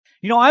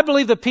You know, I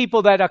believe the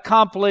people that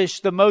accomplish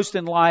the most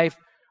in life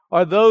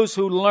are those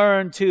who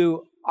learn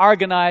to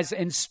organize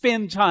and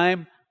spend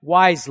time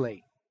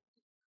wisely.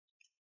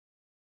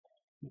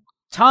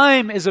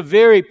 Time is a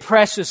very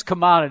precious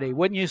commodity,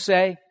 wouldn't you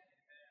say?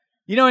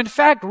 You know, in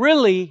fact,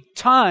 really,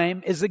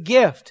 time is a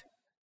gift.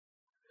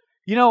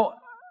 You know,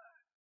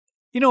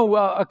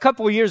 a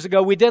couple of years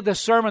ago, we did the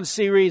sermon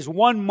series,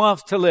 1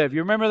 Month to Live.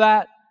 You remember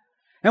that?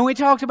 And we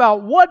talked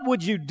about what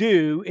would you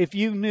do if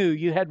you knew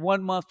you had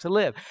 1 month to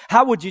live?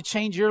 How would you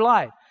change your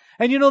life?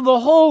 And you know, the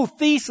whole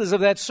thesis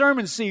of that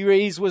sermon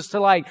series was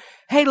to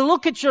hey,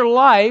 look at your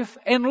life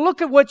and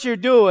look at what you're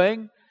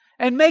doing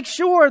and make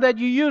sure that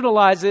you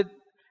utilize it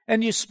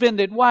and you spend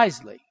it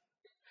wisely.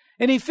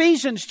 In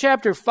Ephesians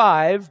chapter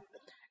 5,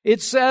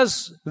 it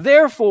says,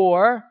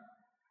 therefore,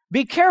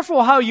 be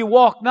careful how you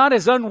walk, not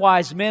as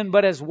unwise men,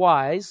 but as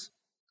wise.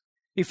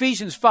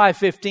 Ephesians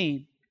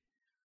 5:15.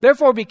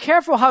 Therefore, be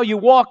careful how you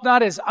walk,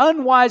 not as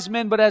unwise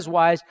men, but as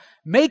wise,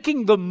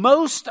 making the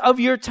most of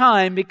your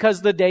time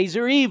because the days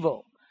are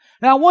evil.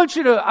 Now,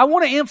 I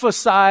want to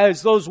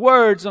emphasize those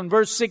words on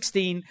verse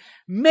 16,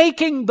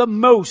 making the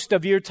most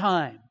of your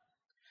time.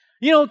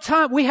 You know,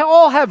 time, we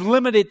all have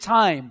limited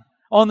time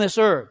on this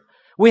earth.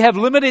 We have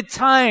limited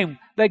time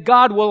that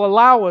God will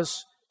allow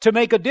us to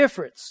make a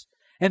difference.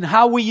 And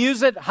how we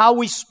use it, how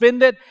we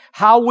spend it,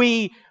 how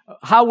we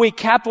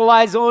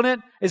capitalize on it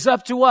is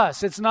up to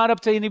us. It's not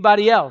up to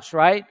anybody else,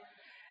 right?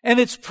 And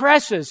it's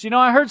precious. You know,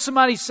 I heard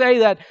somebody say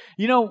that,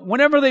 you know,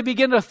 whenever they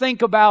begin to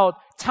think about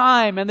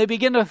time and they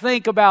begin to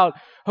think about,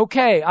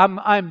 okay,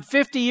 I'm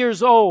 50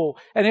 years old,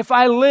 and if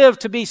I live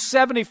to be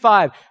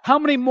 75, how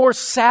many more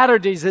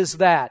Saturdays is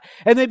that?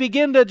 And they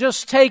begin to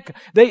just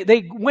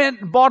they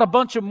went and bought a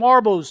bunch of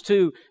marbles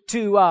to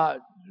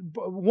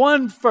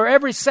one for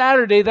every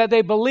Saturday that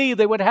they believed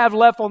they would have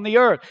left on the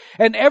earth.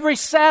 And every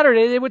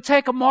Saturday they would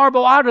take a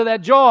marble out of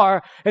that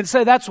jar and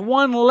say, that's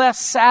one less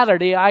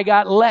Saturday I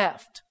got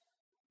left.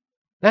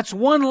 That's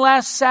one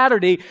last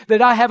Saturday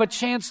that I have a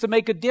chance to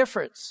make a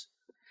difference.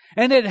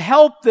 And it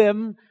helped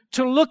them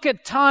to look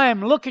at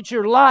time, look at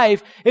your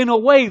life in a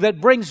way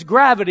that brings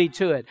gravity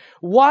to it.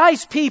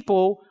 Wise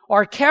people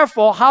are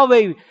careful how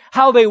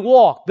they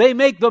walk. They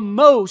make the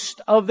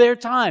most of their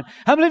time.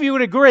 How many of you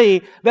would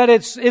agree that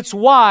it's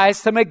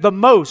wise to make the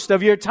most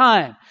of your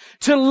time?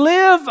 To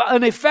live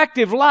an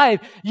effective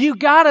life, you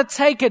gotta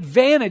take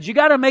advantage. You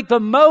gotta make the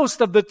most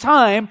of the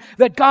time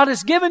that God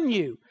has given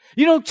you.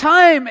 You know,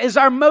 time is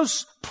our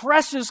most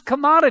precious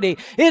commodity.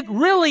 It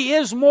really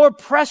is more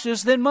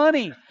precious than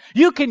money.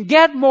 You can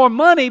get more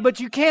money, but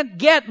you can't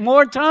get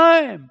more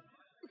time.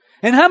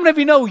 And how many of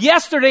you know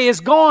yesterday is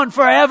gone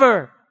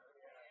forever?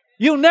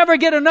 You'll never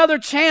get another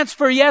chance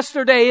for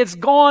yesterday. It's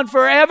gone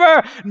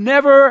forever.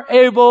 Never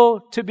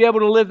able to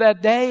live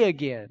that day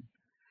again.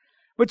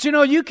 But you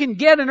know, you can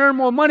get and earn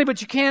more money,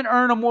 but you can't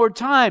earn more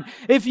time.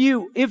 If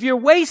you're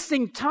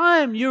wasting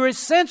time, you're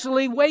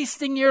essentially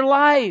wasting your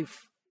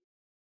life.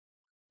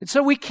 And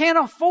so we can't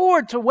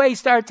afford to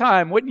waste our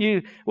time. Wouldn't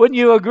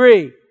you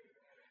agree?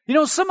 You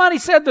know, somebody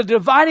said the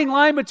dividing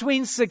line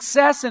between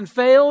success and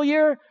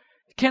failure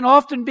can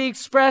often be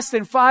expressed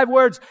in 5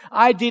 words.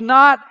 I did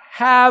not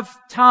have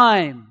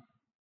time.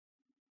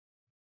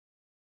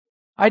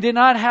 I did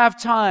not have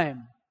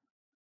time.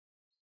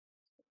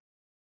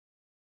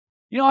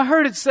 You know, I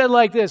heard it said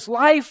like this.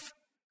 Life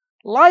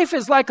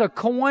is like a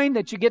coin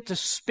that you get to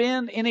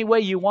spend any way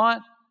you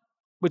want,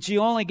 but you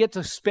only get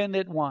to spend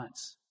it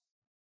once.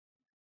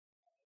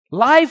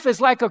 Life is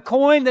like a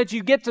coin that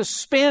you get to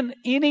spend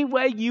any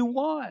way you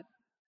want.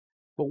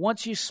 But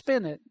once you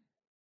spend it,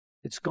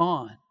 it's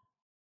gone.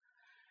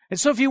 And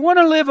so if you want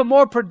to live a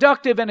more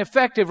productive and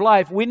effective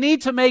life, we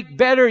need to make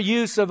better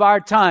use of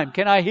our time.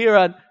 Can I hear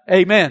an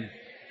amen?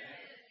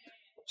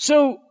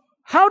 So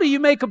how do you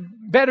make a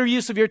better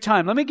use of your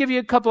time? Let me give you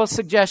a couple of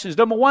suggestions.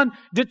 Number 1,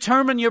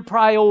 determine your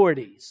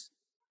priorities.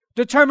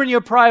 Determine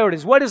your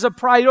priorities. What is a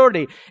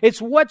priority? It's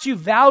what you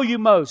value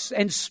most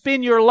and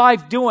spend your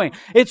life doing.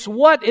 It's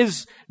what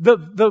is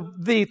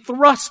the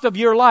thrust of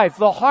your life,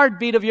 the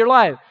heartbeat of your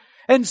life.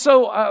 And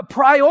so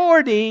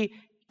priority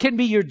can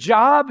be your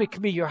job, it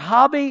can be your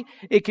hobby,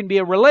 it can be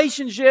a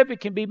relationship, it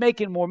can be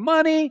making more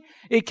money,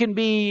 it can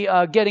be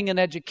getting an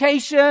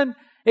education,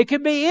 it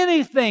can be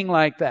anything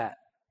like that.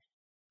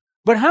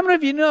 But how many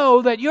of you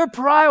know that your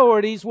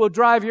priorities will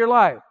drive your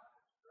life?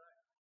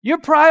 Your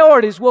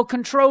priorities will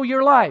control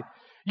your life.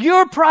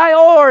 Your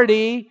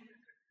priority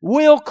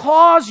will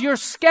cause your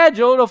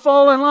schedule to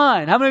fall in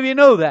line. How many of you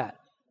know that?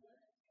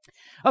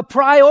 A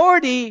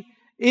priority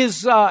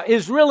is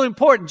really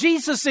important.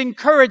 Jesus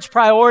encouraged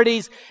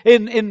priorities.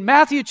 In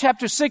Matthew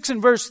chapter 6 and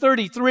verse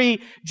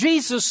 33,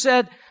 Jesus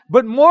said,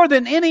 but more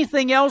than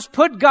anything else,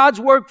 put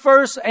God's work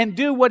first and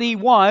do what He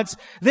wants.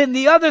 Then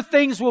the other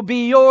things will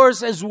be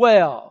yours as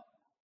well.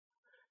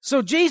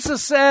 So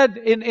Jesus said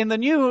in the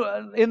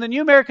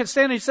New American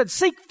Standard, He said,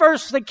 seek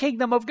first the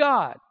kingdom of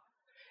God.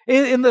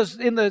 In the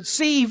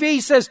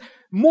CEV says,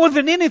 more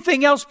than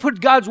anything else,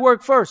 put God's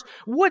work first.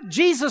 What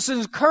Jesus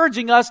is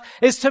encouraging us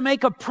is to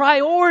make a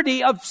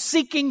priority of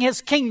seeking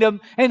His kingdom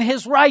and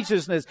His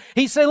righteousness.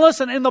 He said,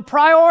 listen, in the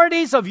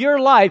priorities of your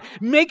life,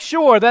 make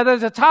sure that at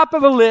the top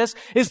of the list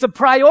is the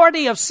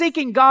priority of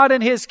seeking God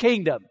and His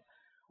kingdom.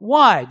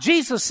 Why?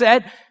 Jesus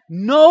said,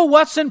 know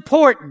what's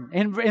important.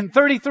 In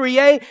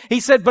 33a, He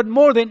said, but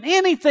more than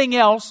anything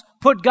else,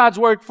 put God's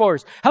work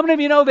first. How many of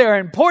you know there are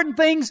important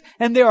things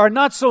and there are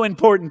not so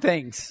important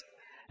things?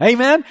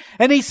 Amen?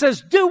 And He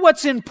says, do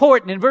what's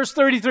important. In verse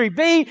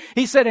 33b,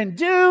 He said, and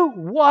do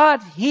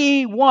what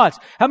He wants.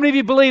 How many of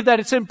you believe that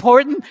it's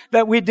important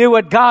that we do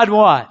what God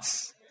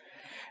wants?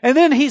 And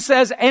then He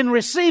says, and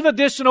receive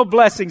additional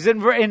blessings.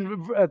 In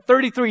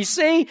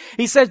 33c,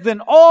 He says,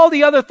 then all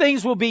the other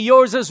things will be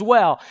yours as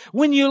well.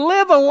 When you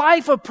live a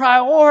life of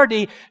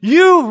priority,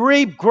 you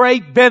reap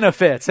great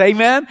benefits.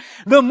 Amen?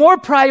 The more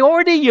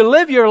priority you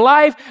live your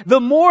life, the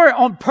more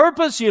on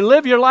purpose you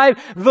live your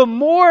life, the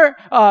more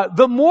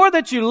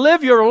that you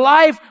live your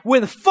life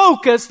with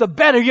focus, the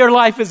better your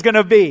life is going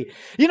to be.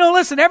 You know,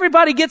 listen,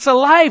 everybody gets a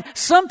life.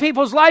 Some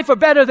people's life are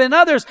better than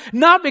others,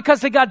 not because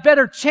they got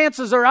better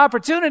chances or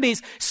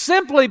opportunities,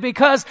 simply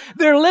because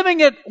they're living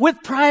it with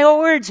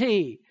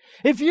priority.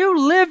 If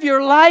you live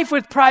your life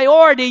with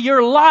priority,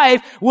 your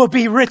life will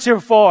be richer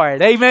for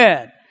it.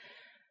 Amen.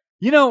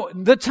 You know,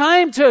 the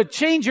time to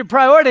change your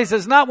priorities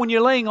is not when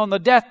you're laying on the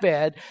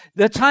deathbed.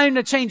 The time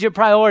to change your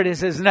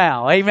priorities is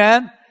now.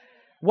 Amen.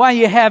 While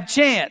you have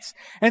chance.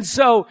 And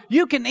so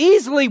you can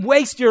easily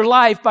waste your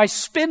life by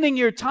spending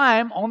your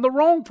time on the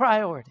wrong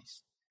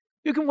priorities.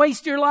 You can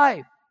waste your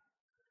life.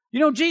 You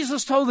know,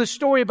 Jesus told this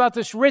story about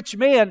this rich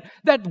man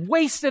that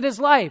wasted his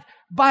life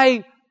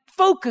by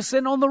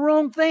focusing on the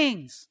wrong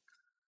things.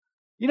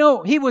 You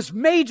know, he was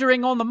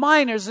majoring on the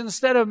minors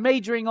instead of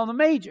majoring on the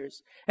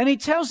majors. And he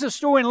tells the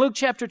story in Luke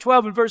chapter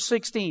 12 and verse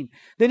 16.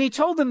 Then he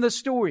told them this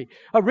story.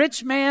 A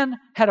rich man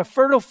had a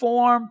fertile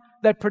farm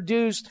that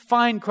produced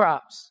fine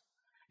crops.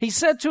 He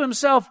said to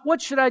himself,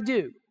 what should I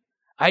do?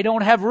 I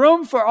don't have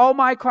room for all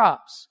my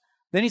crops.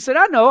 Then he said,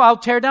 I know, I'll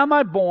tear down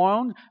my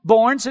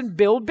barns and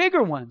build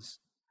bigger ones.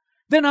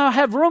 Then I'll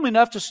have room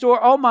enough to store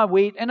all my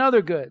wheat and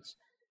other goods.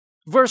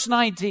 Verse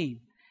 19.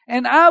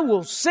 And I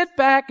will sit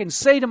back and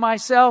say to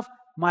myself,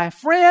 my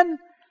friend,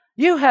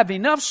 you have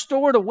enough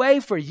stored away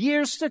for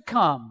years to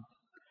come.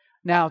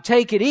 Now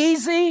take it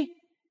easy,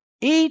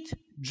 eat,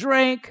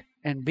 drink,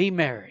 and be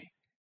merry.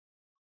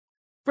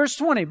 Verse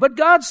 20. But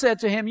God said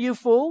to him, you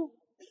fool,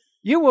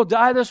 you will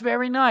die this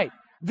very night.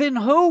 Then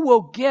who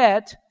will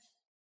get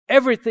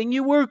everything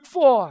you worked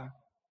for?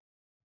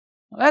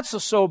 Well, that's a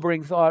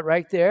sobering thought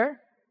right there.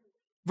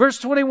 Verse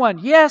 21,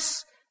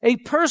 yes, a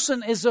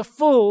person is a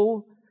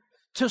fool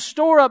to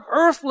store up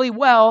earthly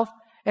wealth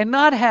and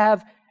not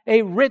have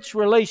a rich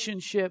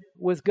relationship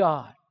with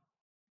God.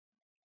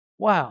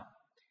 Wow.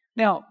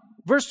 Now,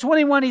 verse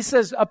 21, he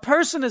says, a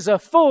person is a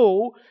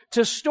fool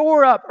to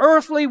store up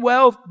earthly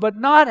wealth but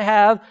not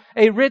have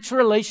a rich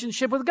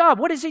relationship with God.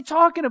 What is he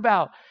talking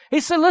about? He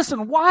said,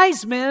 listen,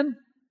 wise men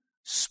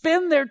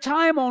spend their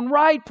time on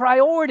right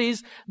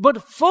priorities,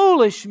 but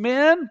foolish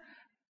men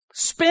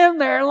spend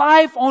their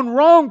life on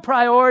wrong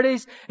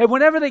priorities, and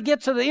whenever they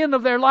get to the end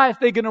of their life,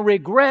 they're going to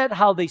regret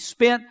how they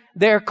spent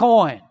their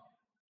coin.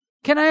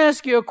 Can I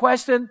ask you a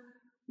question?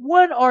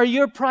 What are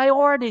your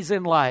priorities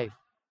in life?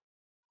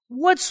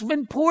 What's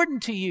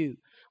important to you?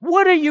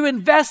 What are you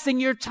investing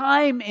your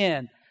time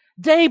in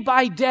day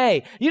by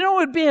day? You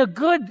know,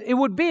 it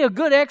would be a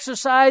good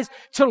exercise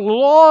to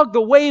log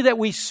the way that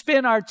we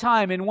spend our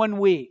time in 1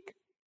 week.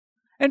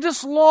 And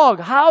just log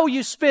how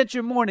you spent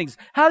your mornings,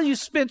 how you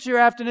spent your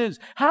afternoons,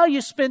 how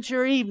you spent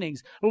your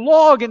evenings.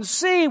 Log and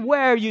see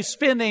where you're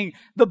spending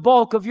the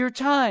bulk of your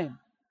time.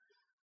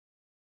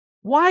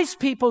 Wise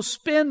people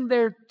spend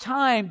their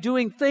time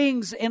doing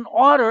things in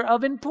order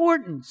of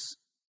importance.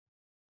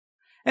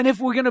 And if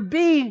we're going to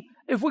be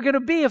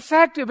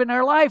effective in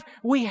our life,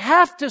 we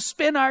have to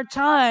spend our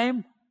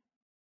time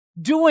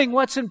doing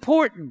what's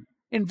important,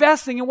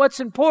 investing in what's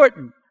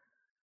important.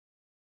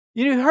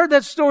 You heard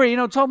that story,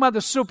 talking about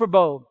the Super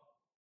Bowl.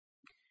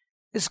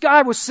 This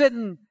guy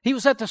he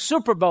was at the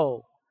Super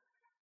Bowl.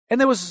 And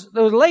there was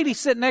a lady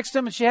sitting next to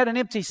him and she had an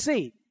empty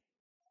seat.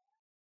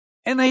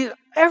 And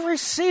every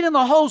seat in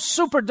the whole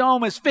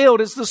Superdome is filled.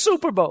 It's the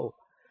Super Bowl.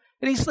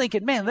 And he's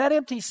thinking, man, that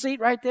empty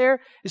seat right there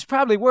is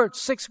probably worth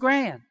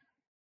 $6,000.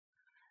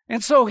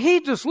 And so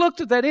he just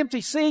looked at that empty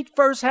seat,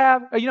 first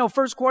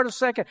quarter,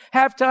 second,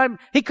 halftime.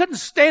 He couldn't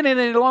stand it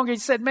any longer. He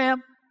said,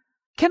 ma'am,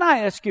 can I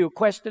ask you a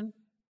question?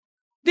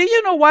 Do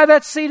you know why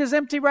that seat is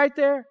empty right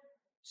there?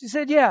 She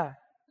said, yeah.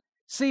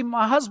 See,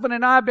 my husband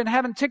and I have been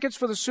having tickets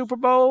for the Super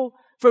Bowl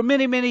for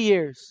many, many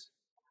years.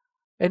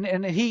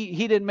 And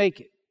he didn't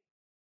make it.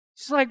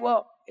 She's like,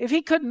 well, if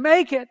he couldn't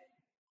make it,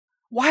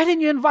 why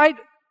didn't you invite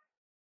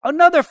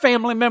another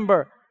family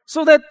member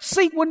so that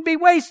seat wouldn't be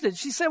wasted?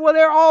 She said, well,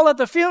 they're all at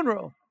the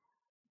funeral.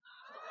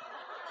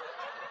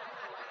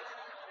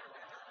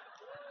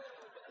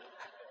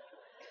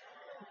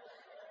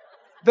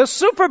 The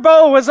Super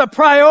Bowl was a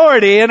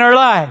priority in her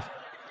life.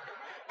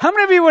 How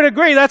many of you would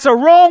agree that's a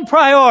wrong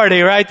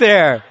priority right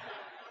there?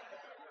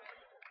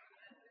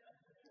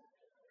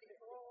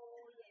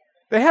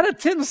 They had a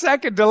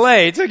 10-second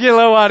delay. It took you a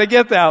little while to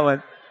get that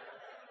one.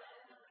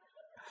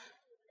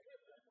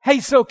 Hey,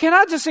 so can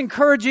I just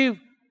encourage you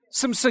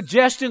some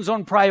suggestions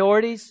on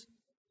priorities?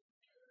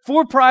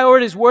 4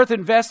 priorities worth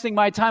investing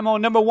my time on.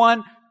 Number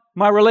 1,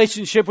 my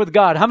relationship with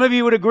God. How many of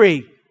you would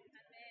agree?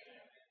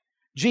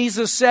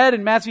 Jesus said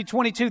in Matthew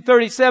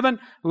 22:37,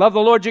 love the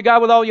Lord your God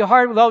with all your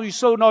heart, with all your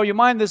soul, and all your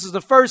mind. This is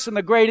the first and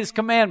the greatest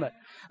commandment.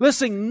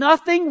 Listen,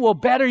 nothing will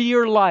better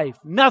your life.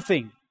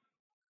 Nothing.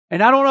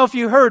 And I don't know if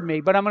you heard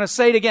me, but I'm going to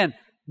say it again.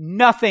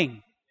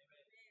 Nothing.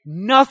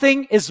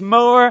 Nothing is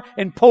more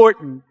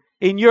important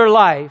in your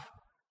life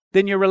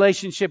than your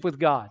relationship with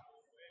God.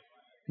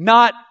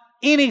 Not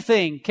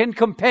anything can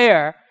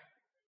compare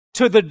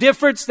to the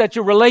difference that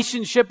your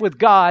relationship with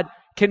God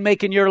can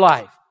make in your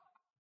life.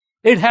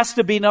 It has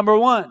to be number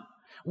 1.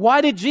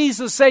 Why did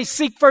Jesus say,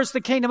 seek first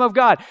the kingdom of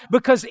God?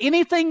 Because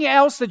anything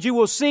else that you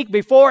will seek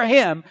before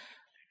Him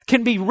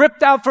can be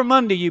ripped out from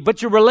under you,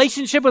 but your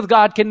relationship with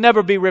God can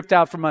never be ripped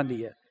out from under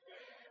you.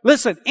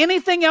 Listen,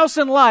 anything else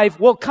in life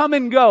will come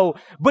and go,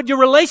 but your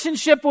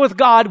relationship with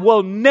God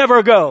will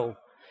never go.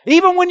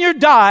 Even when you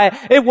die,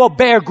 it will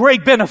bear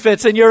great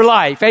benefits in your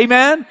life.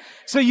 Amen?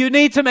 So you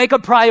need to make a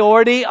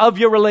priority of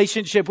your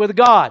relationship with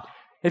God.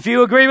 If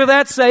you agree with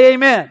that, say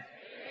amen.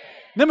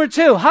 Number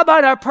 2, how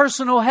about our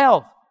personal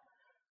health?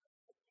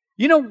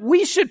 You know,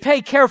 we should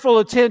pay careful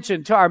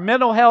attention to our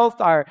mental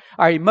health, our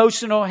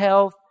emotional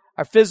health,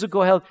 our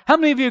physical health. How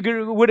many of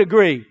you would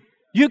agree?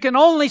 You can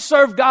only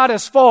serve God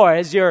as far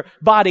as your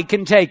body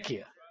can take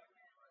you.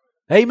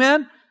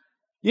 Amen?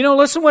 You know,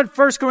 listen what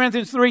 1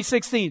 Corinthians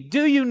 3:16.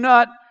 Do you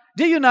not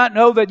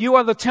know that you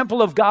are the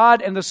temple of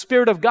God and the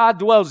Spirit of God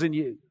dwells in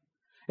you?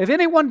 If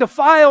anyone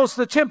defiles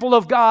the temple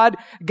of God,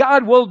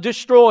 God will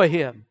destroy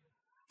him.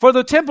 For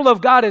the temple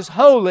of God is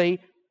holy,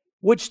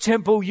 which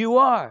temple you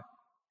are.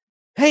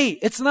 Hey,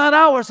 it's not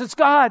ours, it's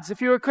God's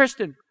if you're a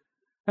Christian.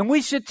 And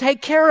we should take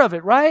care of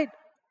it, right?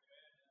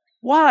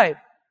 Why?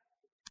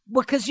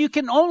 Because you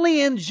can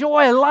only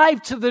enjoy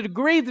life to the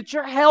degree that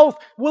your health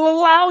will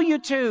allow you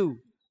to.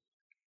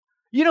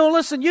 You know,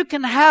 listen, you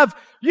can have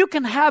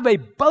a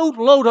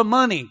boatload of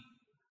money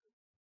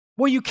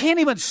where you can't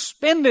even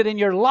spend it in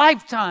your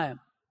lifetime.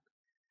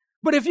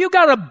 But if you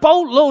got a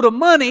boatload of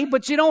money,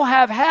 but you don't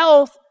have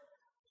health,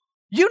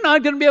 you're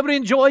not going to be able to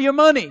enjoy your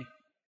money.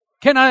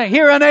 Can I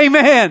hear an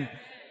amen?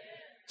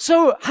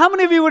 So how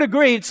many of you would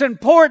agree it's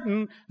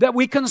important that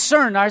we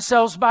concern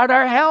ourselves about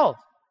our health?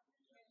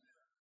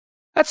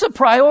 That's a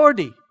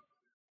priority.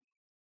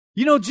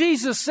 You know,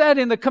 Jesus said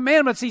in the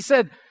commandments, He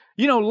said,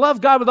 you know,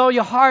 love God with all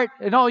your heart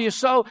and all your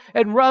soul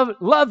and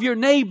love your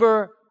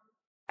neighbor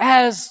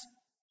as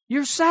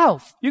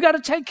yourself. You got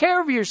to take care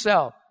of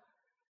yourself.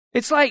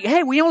 It's like,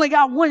 hey, we only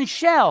got one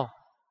shell.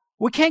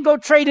 We can't go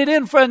trade it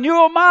in for a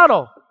newer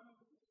model.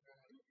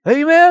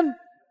 Amen?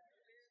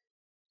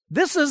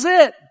 This is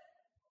it.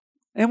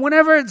 And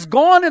whenever it's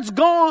gone, it's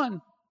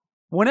gone.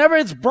 Whenever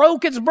it's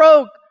broke, it's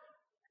broke.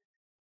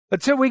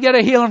 Until we get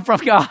a healing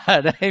from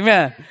God.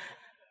 Amen.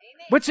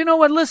 But you know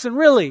what? Listen,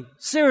 really,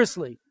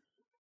 seriously.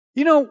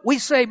 You know, we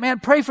say, man,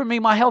 pray for me,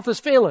 my health is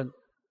failing.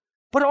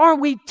 But are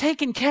we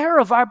taking care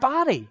of our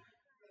body?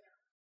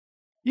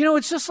 You know,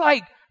 it's just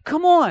like,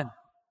 come on.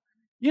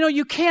 You know,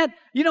 you can't,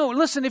 you know,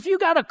 listen, if you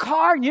got a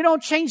car and you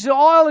don't change the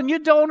oil and you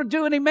don't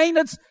do any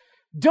maintenance,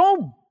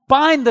 don't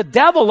bind the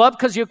devil up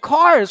because your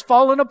car is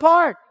falling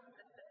apart.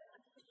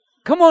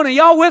 Come on, are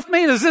y'all with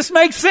me? Does this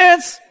make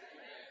sense?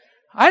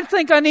 I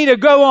think I need to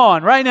go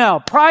on right now.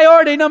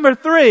 Priority number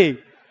 3,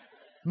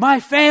 my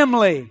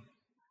family.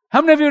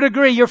 How many of you would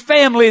agree your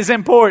family is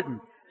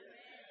important?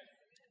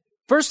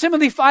 1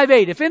 Timothy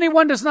 5:8. If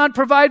anyone does not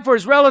provide for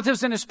his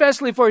relatives and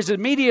especially for his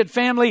immediate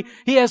family,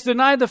 he has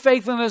denied the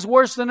faith and is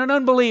worse than an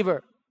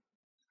unbeliever.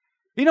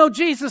 You know,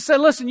 Jesus said,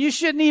 listen, you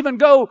shouldn't even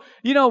go,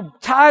 you know,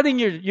 tithing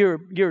your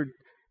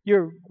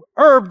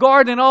herb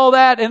garden and all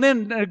that and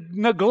then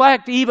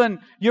neglect even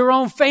your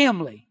own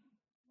family.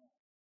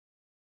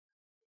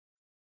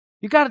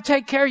 You got to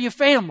take care of your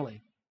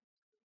family.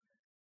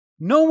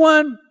 No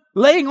one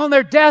laying on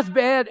their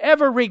deathbed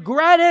ever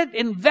regretted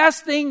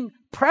investing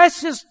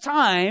precious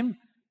time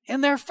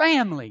in their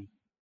family.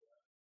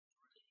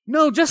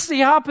 No, just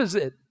the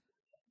opposite.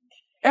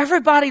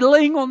 Everybody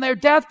laying on their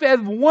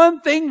deathbed,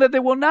 one thing that they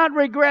will not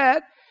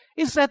regret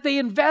is that they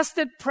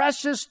invested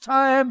precious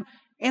time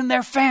in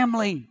their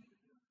family.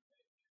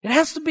 It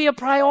has to be a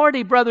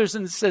priority, brothers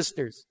and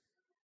sisters.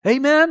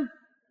 Amen?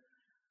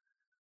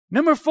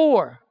 Number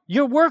 4,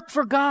 your work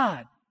for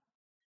God.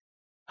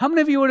 How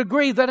many of you would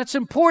agree that it's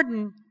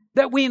important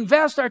that we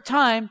invest our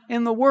time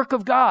in the work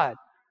of God?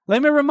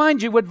 Let me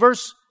remind you what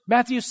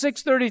Matthew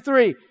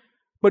 6:33.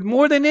 But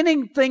more than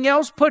anything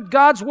else, put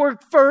God's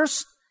work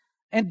first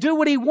and do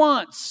what He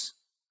wants.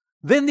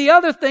 Then the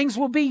other things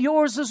will be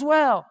yours as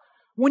well.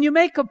 When you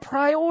make a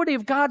priority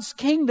of God's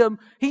kingdom,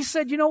 He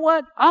said, you know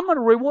what? I'm going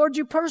to reward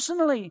you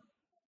personally.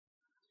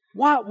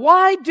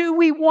 Why do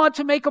we want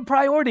to make a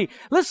priority?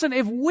 Listen,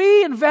 if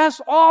we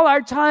invest all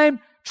our time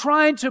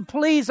trying to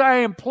please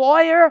our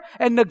employer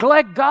and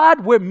neglect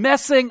God, we're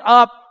messing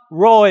up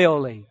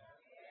royally.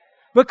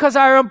 Because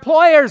our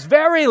employer is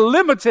very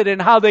limited in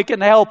how they can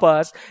help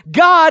us.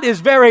 God is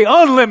very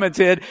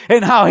unlimited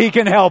in how He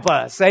can help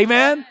us.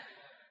 Amen?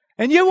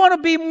 And you want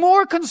to be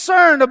more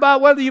concerned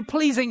about whether you're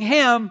pleasing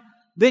Him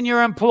than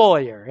your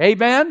employer.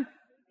 Amen?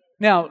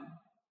 Now,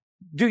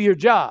 do your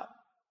job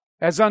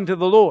as unto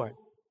the Lord,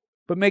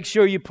 but make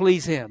sure you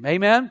please Him.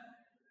 Amen?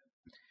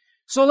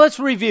 So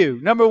let's review.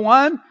 Number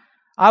one,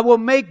 I will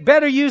make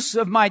better use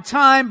of my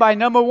time by,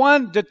 number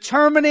one,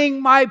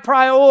 determining my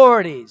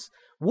priorities.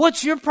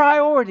 What's your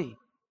priority?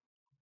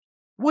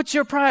 What's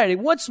your priority?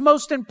 What's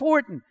most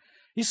important?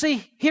 You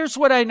see, here's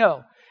what I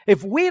know.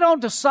 If we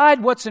don't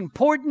decide what's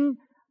important,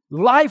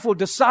 life will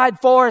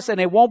decide for us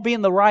and it won't be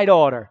in the right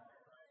order.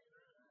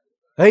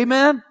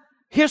 Amen?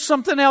 Here's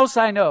something else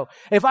I know.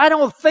 If I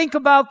don't think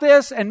about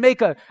this and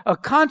make a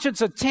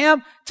conscious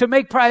attempt to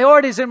make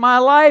priorities in my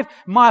life,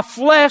 my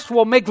flesh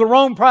will make the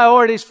wrong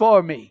priorities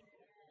for me.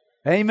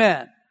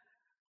 Amen.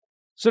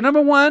 So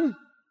number one,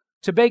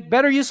 to make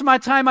better use of my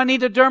time, I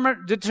need to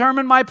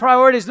determine my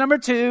priorities. Number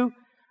two,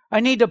 I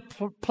need to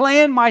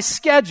plan my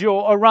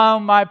schedule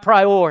around my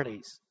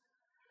priorities.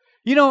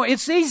 You know,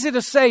 it's easy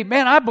to say,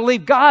 man, I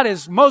believe God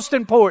is most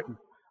important.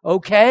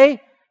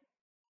 Okay.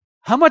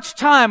 How much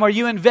time are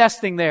you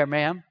investing there,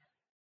 ma'am?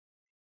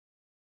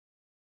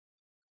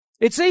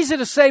 It's easy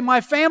to say, my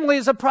family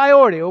is a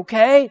priority.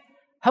 Okay.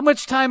 How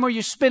much time are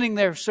you spending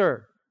there,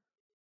 sir?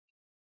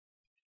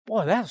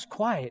 Boy, that's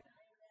quiet.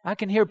 I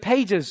can hear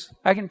pages.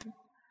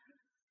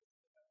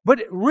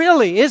 But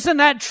really, isn't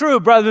that true,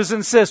 brothers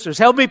and sisters?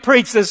 Help me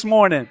preach this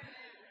morning.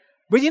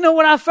 But you know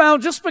what I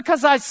found? Just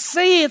because I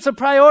see it's a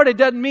priority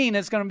doesn't mean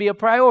it's going to be a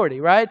priority,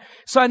 right?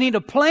 So I need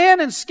to plan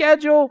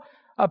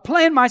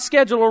my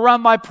schedule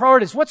around my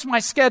priorities. What's my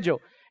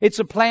schedule? It's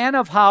a plan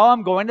of how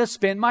I'm going to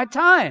spend my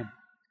time.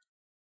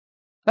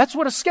 That's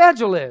what a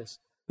schedule is.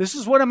 This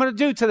is what I'm going to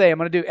do today. I'm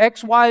going to do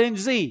X, Y, and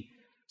Z.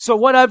 So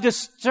what I've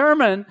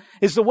determined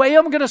is the way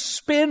I'm going to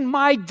spend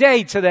my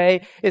day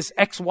today is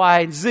X, Y,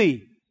 and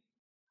Z.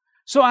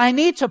 So I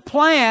need to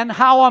plan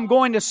how I'm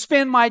going to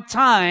spend my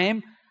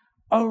time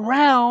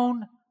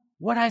around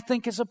what I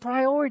think is a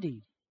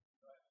priority.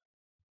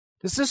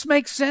 Does this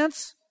make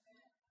sense?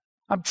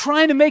 I'm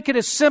trying to make it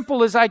as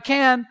simple as I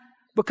can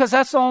because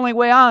that's the only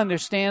way I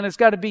understand. It's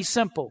got to be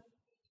simple.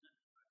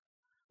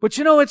 But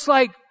you know, it's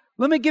like,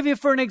 let me give you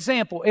for an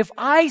example. If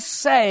I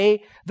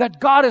say that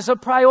God is a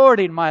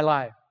priority in my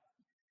life,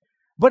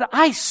 but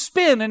I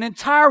spend an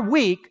entire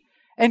week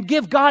and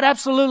give God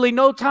absolutely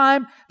no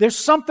time, there's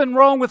something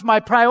wrong with my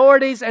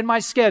priorities and my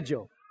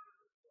schedule.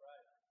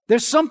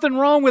 There's something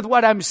wrong with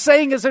what I'm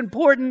saying is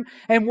important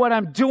and what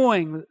I'm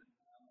doing.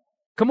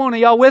 Come on, are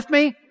y'all with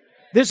me?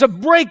 There's a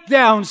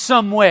breakdown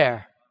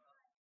somewhere.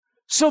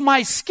 So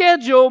my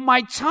schedule,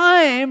 my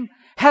time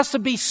has to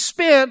be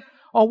spent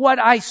on what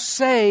I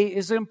say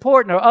is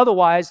important, or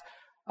otherwise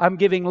I'm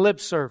giving lip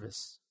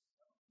service.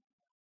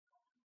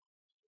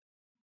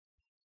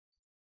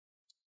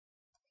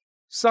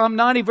 Psalm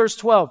 90 verse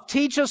 12,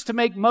 teach us to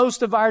make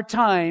most of our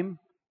time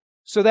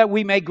so that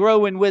we may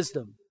grow in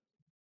wisdom.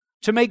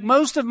 To make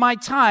most of my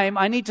time,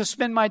 I need to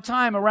spend my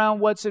time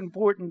around what's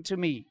important to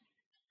me.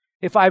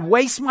 If I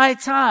waste my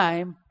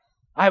time,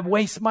 I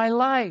waste my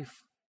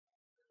life.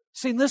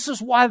 See, this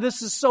is why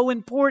this is so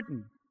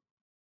important.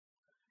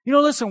 You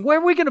know, listen,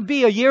 where we're going to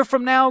be a year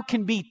from now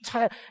can be,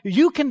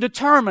 you can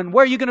determine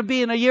where you're going to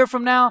be in a year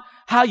from now,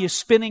 how you're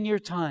spending your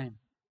time.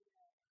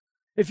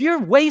 If you're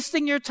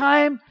wasting your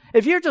time,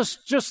 if you're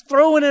just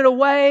throwing it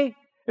away,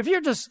 if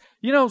you're just,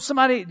 you know,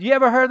 somebody, you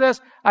ever heard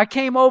this? I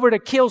came over to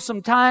kill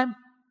some time.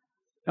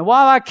 And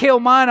while I kill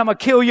mine, I'm going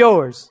to kill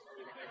yours.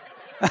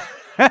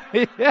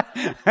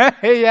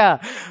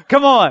 Yeah.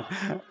 Come on.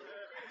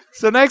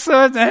 So next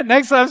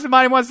time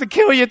somebody wants to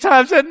kill your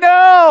time, say,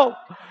 no!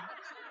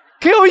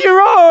 Kill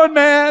your own,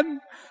 man!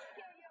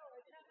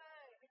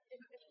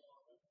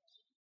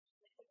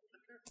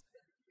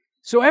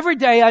 So every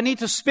day I need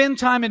to spend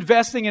time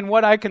investing in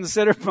what I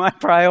consider my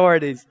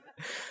priorities.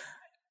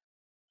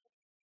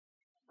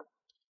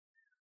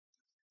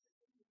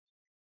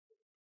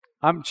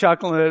 I'm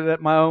chuckling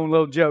at my own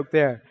little joke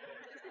there.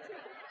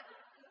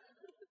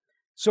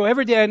 So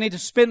every day I need to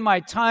spend my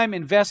time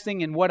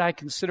investing in what I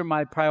consider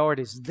my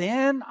priorities.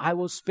 Then I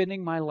will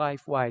spending my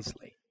life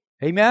wisely.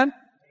 Amen?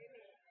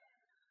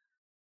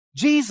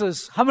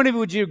 Jesus, how many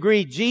would you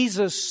agree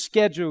Jesus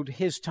scheduled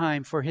His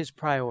time for His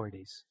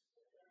priorities?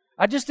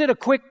 I just did a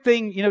quick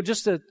thing,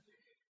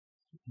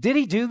 did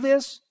He do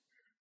this?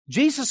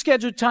 Jesus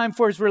scheduled time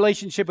for His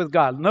relationship with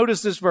God.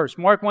 Notice this verse,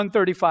 Mark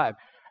 1:35.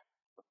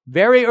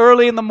 Very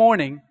early in the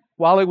morning,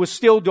 while it was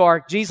still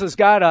dark, Jesus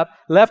got up,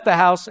 left the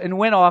house, and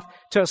went off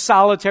to a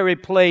solitary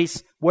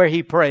place where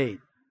He prayed.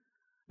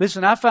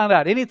 Listen, I found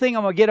out anything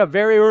I'm going to get up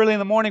very early in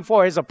the morning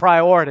for is a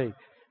priority.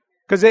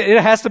 Because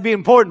it has to be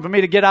important for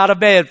me to get out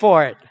of bed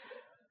for it.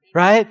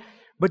 Right?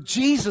 But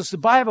Jesus, the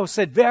Bible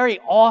said very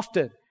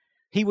often,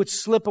 he would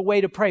slip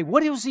away to pray.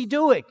 What was he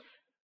doing?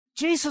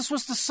 Jesus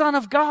was the Son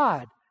of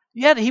God.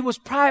 Yet he was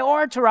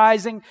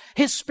prioritizing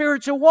his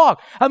spiritual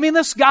walk. I mean,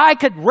 this guy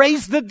could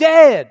raise the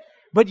dead,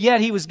 but yet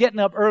he was getting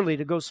up early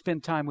to go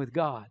spend time with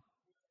God.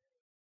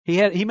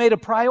 He made a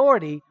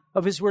priority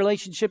of his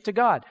relationship to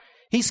God.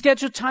 He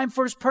scheduled time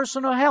for his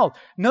personal health.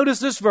 Notice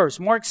this verse,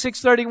 Mark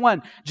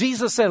 6:31.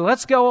 Jesus said,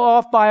 let's go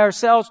off by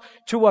ourselves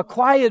to a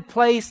quiet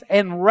place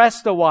and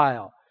rest a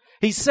while.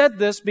 He said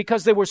this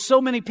because there were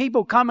so many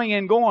people coming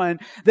and going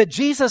that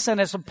Jesus and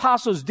his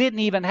apostles didn't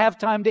even have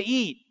time to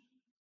eat.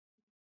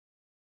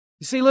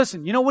 You see,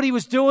 listen, you know what he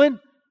was doing?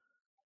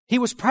 He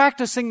was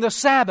practicing the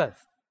Sabbath.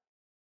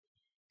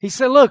 He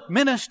said, look,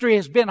 ministry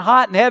has been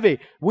hot and heavy.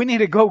 We need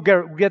to go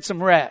get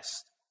some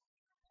rest.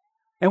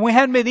 And we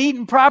hadn't been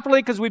eating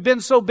properly because we've been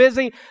so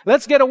busy.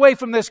 Let's get away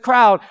from this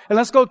crowd and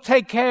let's go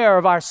take care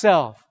of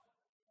ourselves.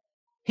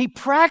 He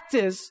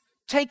practiced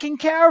taking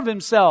care of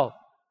himself.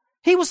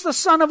 He was the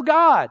Son of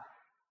God.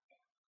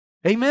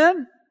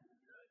 Amen?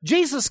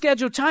 Jesus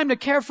scheduled time to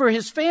care for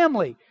his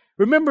family.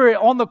 Remember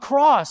on the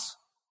cross,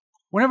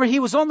 whenever he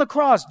was on the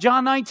cross,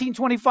 John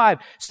 19:25,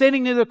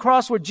 standing near the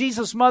cross were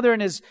Jesus' mother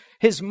and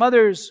his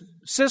mother's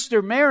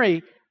sister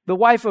Mary, the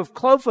wife of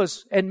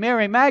Clopas, and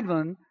Mary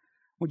Magdalene.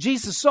 When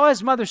Jesus saw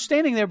his mother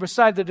standing there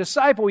beside the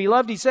disciple he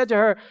loved, he said to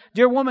her,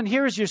 dear woman,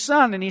 here is your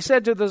son. And he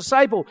said to the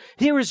disciple,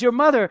 here is your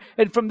mother.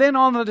 And from then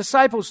on, the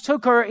disciples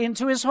took her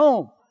into his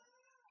home.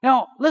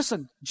 Now,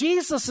 listen,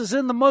 Jesus is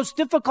in the most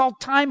difficult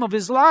time of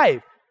his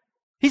life.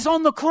 He's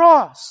on the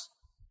cross.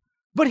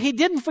 But he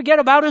didn't forget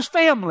about his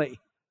family.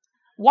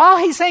 While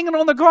he's hanging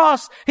on the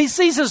cross, he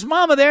sees his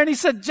mama there and he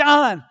said,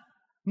 John,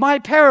 my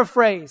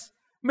paraphrase,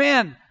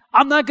 man,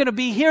 I'm not going to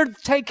be here to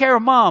take care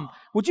of mom.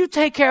 Would you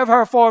take care of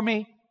her for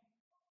me?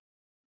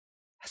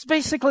 That's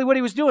basically what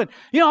he was doing.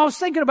 You know, I was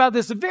thinking about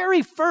this. The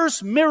very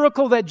first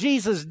miracle that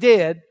Jesus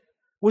did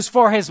was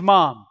for his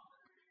mom.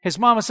 His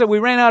mama said, we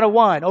ran out of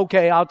wine.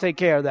 Okay, I'll take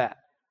care of that.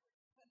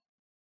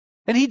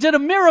 And he did a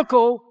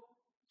miracle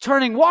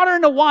turning water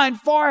into wine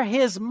for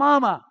his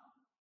mama.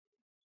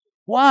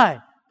 Why?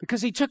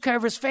 Because he took care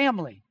of his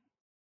family.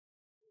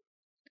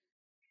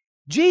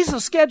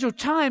 Jesus scheduled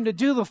time to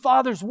do the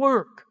Father's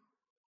work.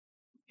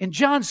 In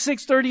John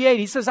 6:38,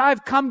 he says,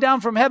 I've come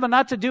down from heaven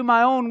not to do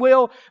my own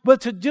will,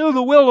 but to do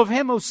the will of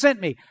him who sent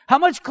me. How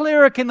much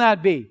clearer can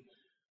that be?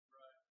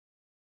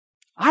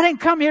 I didn't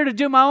come here to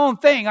do my own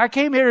thing. I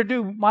came here to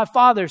do my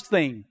Father's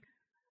thing.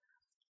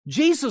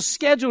 Jesus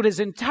scheduled his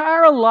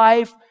entire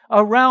life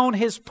around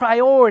his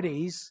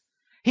priorities.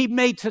 He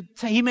made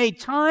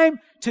time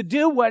to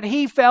do what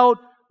he felt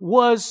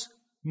was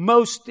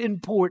most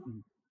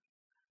important.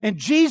 And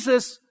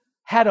Jesus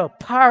had a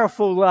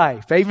powerful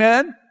life.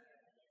 Amen?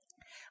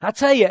 I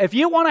tell you, if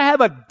you want to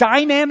have a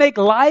dynamic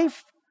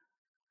life,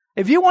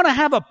 if you want to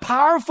have a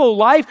powerful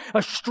life,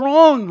 a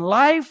strong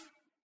life,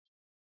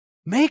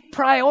 make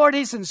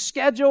priorities and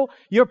schedule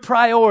your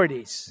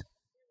priorities.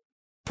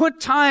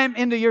 Put time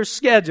into your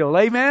schedule.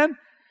 Amen?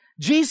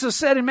 Jesus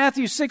said in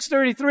Matthew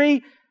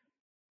 6:33,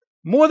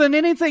 more than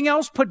anything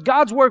else, put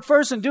God's work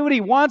first and do what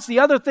he wants. The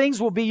other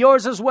things will be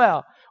yours as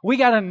well. We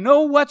got to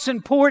know what's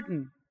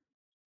important.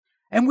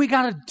 And we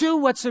got to do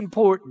what's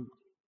important.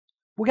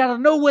 We got to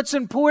know what's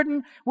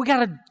important. We got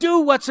to do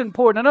what's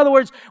important. In other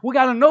words, we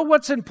got to know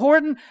what's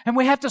important and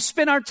we have to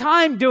spend our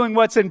time doing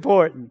what's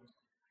important.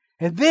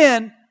 And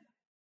then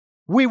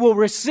we will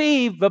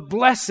receive the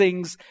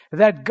blessings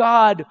that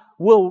God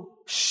will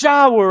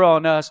shower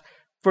on us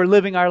for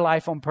living our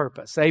life on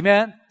purpose.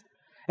 Amen?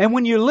 And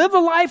when you live a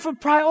life of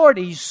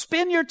priority, you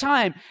spend your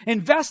time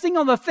investing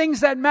on the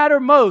things that matter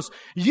most,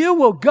 you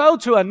will go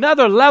to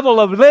another level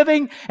of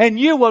living and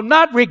you will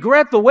not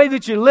regret the way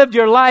that you lived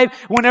your life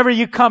whenever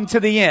you come to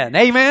the end.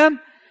 Amen?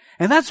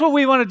 And that's what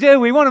we want to do.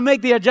 We want to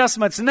make the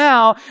adjustments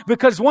now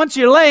because once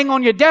you're laying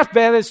on your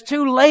deathbed, it's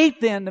too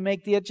late then to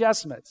make the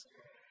adjustments.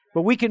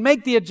 But we can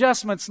make the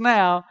adjustments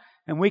now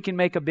and we can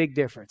make a big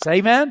difference.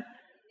 Amen?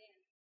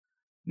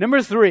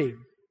 Number 3.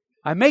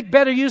 I make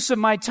better use of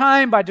my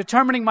time by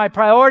determining my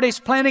priorities,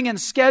 planning and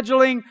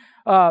scheduling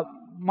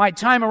my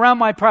time around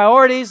my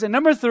priorities. And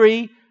number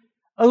 3,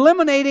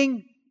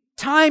 eliminating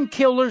time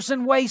killers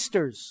and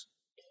wasters.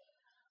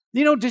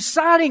 You know,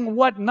 deciding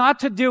what not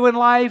to do in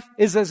life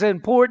is as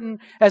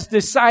important as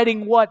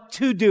deciding what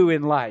to do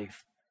in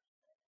life.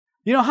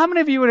 You know, how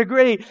many of you would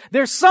agree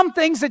there's some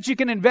things that you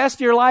can invest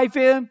your life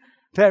in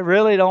that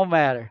really don't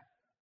matter?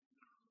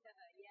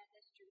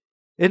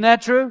 Isn't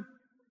that true?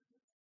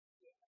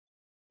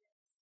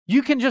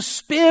 You can just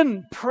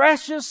spend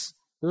precious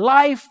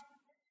life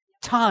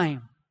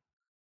time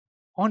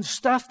on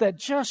stuff that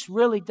just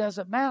really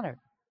doesn't matter.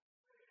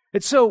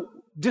 And so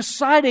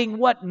deciding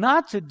what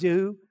not to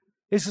do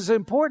is as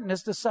important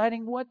as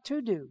deciding what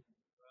to do.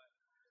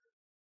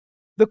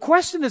 The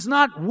question is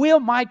not,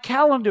 will my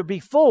calendar be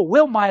full?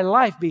 Will my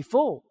life be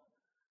full?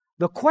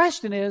 The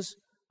question is,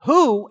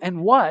 who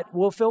and what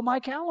will fill my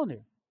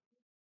calendar?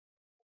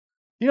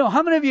 You know,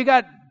 how many of you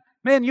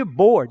man, you're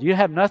bored. You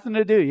have nothing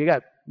to do. You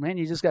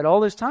just got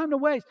all this time to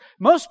waste.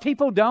 Most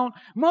people don't.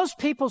 Most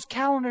people's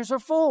calendars are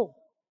full.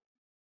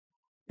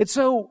 And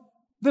so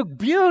the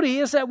beauty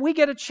is that we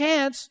get a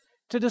chance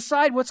to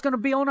decide what's going to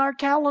be on our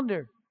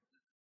calendar.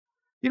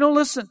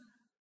 Listen,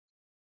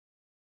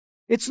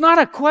 it's not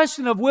a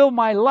question of will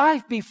my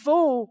life be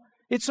full.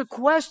 It's a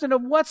question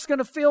of what's going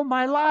to fill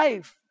my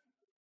life.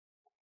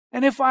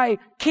 And if I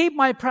keep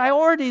my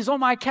priorities on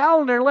my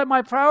calendar, let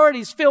my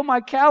priorities fill my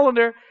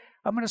calendar,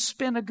 I'm going to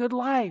spend a good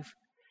life.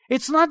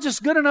 It's not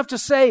just good enough to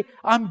say,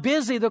 I'm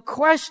busy. The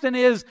question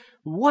is,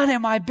 what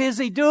am I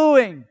busy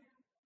doing?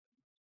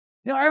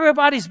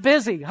 Everybody's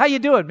busy. How you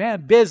doing,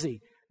 man? Busy.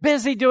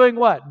 Busy doing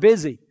what?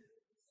 Busy.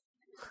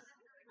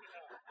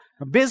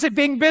 I'm busy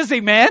being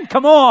busy, man.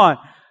 Come on.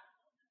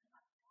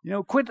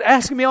 Quit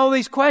asking me all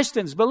these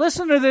questions. But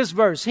listen to this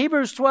verse.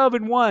 Hebrews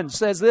 12:1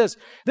 says this.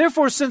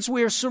 Therefore, since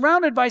we are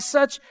surrounded by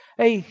such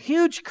a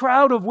huge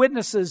crowd of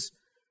witnesses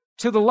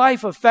to the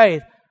life of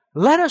faith,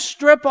 let us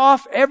strip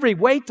off every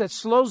weight that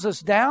slows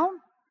us down,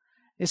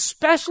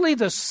 especially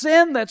the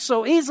sin that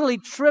so easily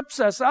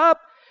trips us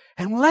up,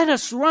 and let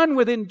us run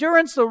with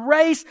endurance the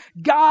race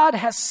God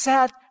has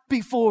set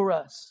before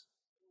us.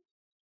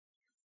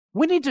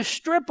 We need to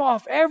strip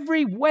off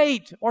every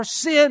weight or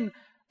sin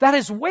that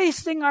is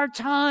wasting our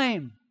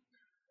time.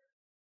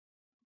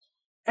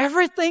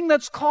 Everything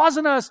that's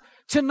causing us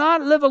to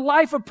not live a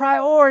life of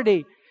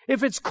priority.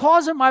 If it's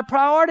causing my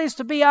priorities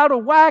to be out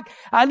of whack,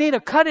 I need to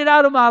cut it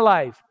out of my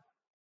life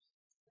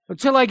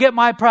until I get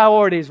my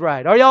priorities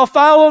right. Are y'all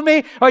following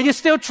me? Are you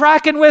still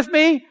tracking with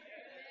me?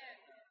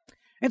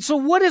 And so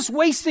what is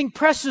wasting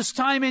precious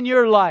time in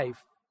your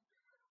life?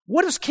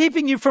 What is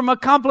keeping you from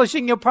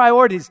accomplishing your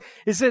priorities?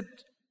 Is it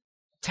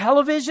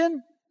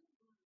television?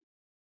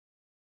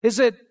 Is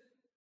it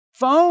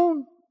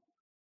phone?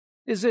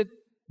 Is it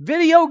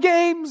video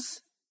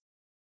games?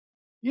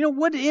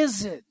 What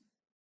is it?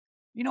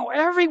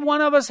 Every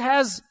one of us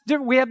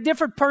we have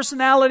different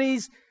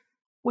personalities.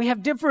 We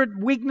have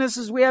different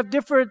weaknesses. We have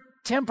different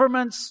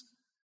temperaments.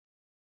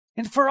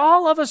 And for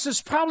all of us,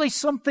 it's probably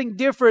something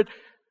different.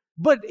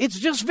 But it's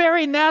just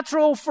very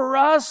natural for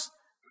us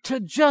to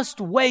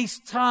just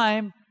waste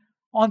time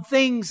on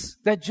things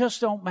that just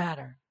don't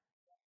matter.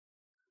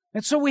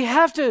 And so we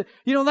have to,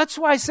 that's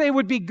why I say it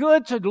would be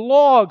good to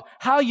log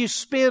how you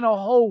spend a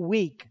whole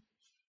week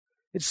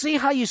and see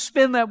how you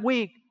spend that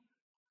week.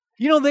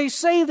 They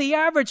say the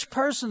average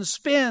person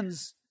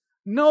spends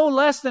no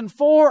less than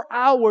 4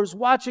 hours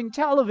watching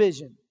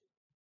television.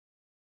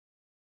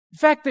 In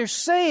fact, they're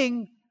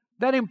saying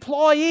that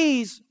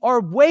employees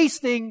are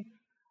wasting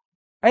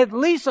at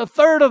least a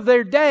third of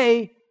their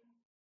day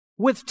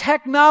with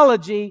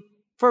technology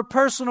for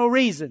personal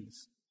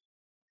reasons.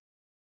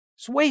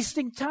 It's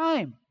wasting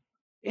time.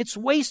 It's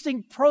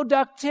wasting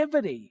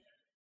productivity.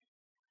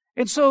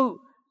 And so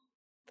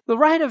the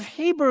writer of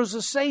Hebrews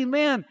is saying,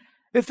 man,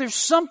 if there's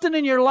something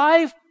in your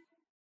life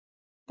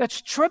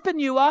that's tripping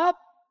you up,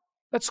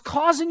 that's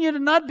causing you to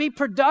not be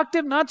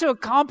productive, not to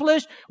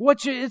accomplish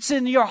what it's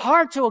in your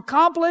heart to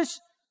accomplish,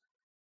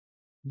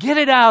 get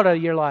it out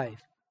of your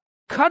life.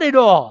 Cut it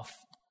off.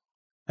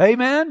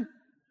 Amen?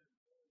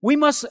 We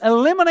must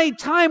eliminate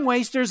time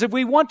wasters if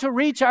we want to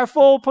reach our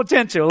full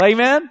potential.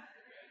 Amen?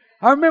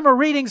 I remember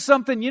reading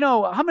something,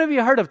 how many of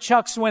you heard of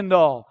Chuck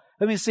Swindoll?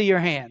 Let me see your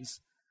hands.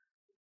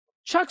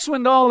 Chuck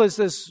Swindoll is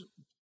this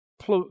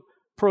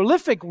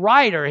prolific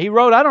writer. He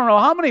wrote, I don't know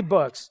how many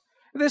books.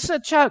 They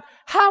said, Chuck,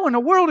 how in the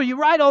world do you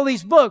write all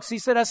these books? He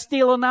said, I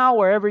steal an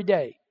hour every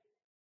day.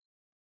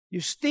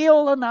 You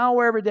steal an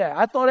hour every day.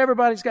 I thought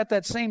everybody's got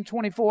that same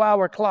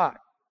 24-hour clock.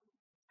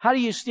 How do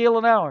you steal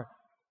an hour?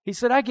 He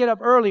said, I get up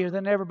earlier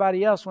than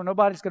everybody else when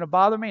nobody's going to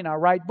bother me, and I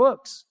write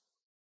books.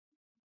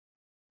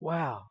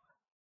 Wow.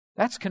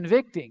 That's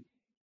convicting.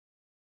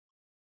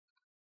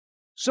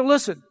 So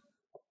listen,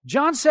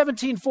 John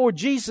 17:4,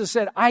 Jesus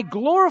said, I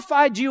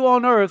glorified you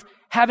on earth,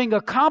 having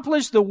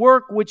accomplished the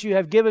work which you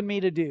have given me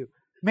to do.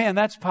 Man,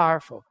 that's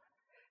powerful.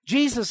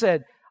 Jesus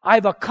said,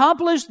 I've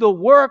accomplished the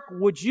work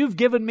which you've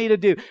given me to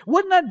do.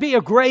 Wouldn't that be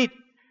a great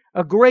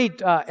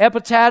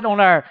epitaph on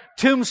our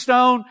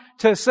tombstone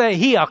to say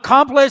he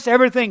accomplished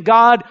everything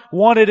God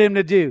wanted him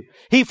to do?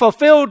 He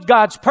fulfilled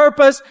God's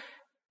purpose,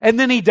 and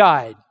then he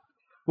died.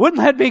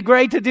 Wouldn't that be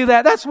great to do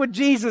that? That's what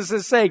Jesus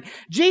is saying.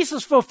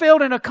 Jesus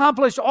fulfilled and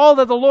accomplished all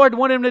that the Lord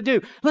wanted him to do.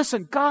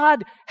 Listen,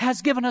 God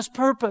has given us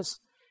purpose.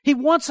 He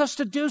wants us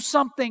to do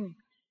something.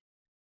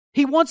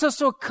 He wants us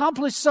to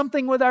accomplish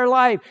something with our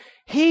life.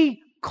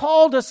 He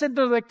called us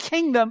into the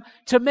kingdom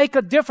to make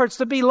a difference,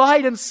 to be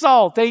light and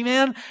salt.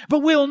 Amen? But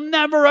we'll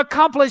never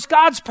accomplish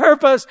God's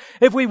purpose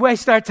if we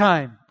waste our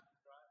time.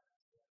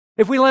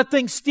 If we let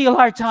things steal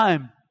our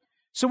time.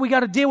 So we got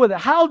to deal with it.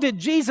 How did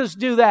Jesus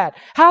do that?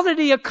 How did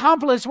he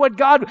accomplish what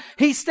God...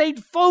 He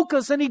stayed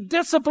focused and he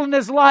disciplined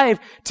his life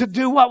to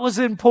do what was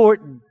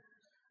important.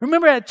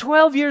 Remember, at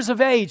 12 years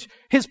of age,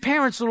 his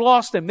parents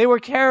lost him. They were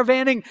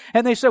caravanning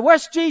and they said,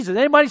 where's Jesus?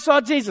 Anybody saw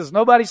Jesus?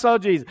 Nobody saw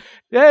Jesus.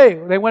 Hey,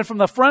 they went from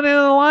the front end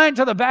of the line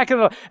to the back of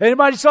the...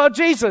 Anybody saw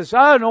Jesus?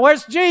 Oh, no,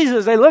 where's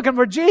Jesus? They're looking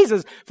for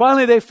Jesus.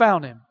 Finally, they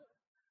found him.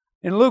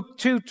 In Luke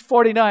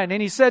 2:49,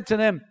 and he said to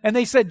them, and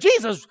they said,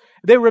 Jesus,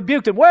 They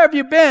rebuked him. Where have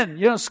you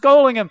been?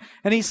 Scolding him.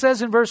 And he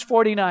says in verse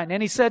 49,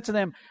 and he said to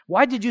them,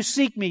 why did you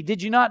seek me?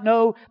 Did you not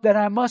know that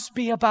I must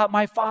be about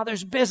my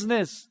Father's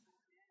business?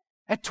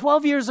 At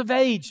 12 years of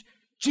age,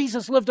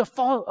 Jesus lived a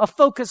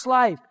focused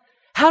life.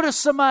 How does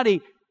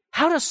somebody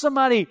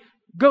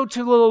go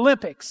to the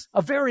Olympics?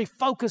 A very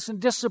focused and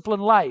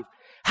disciplined life.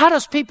 How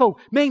does people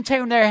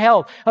maintain their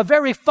health? A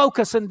very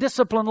focused and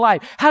disciplined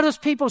life. How does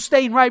people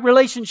stay in right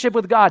relationship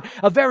with God?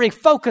 A very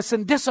focused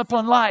and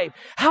disciplined life.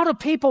 How do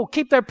people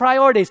keep their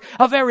priorities?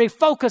 A very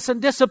focused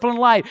and disciplined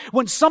life.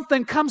 When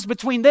something comes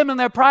between them and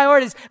their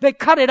priorities, they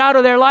cut it out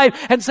of their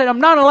life and say,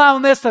 I'm not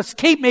allowing this to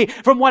keep me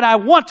from what I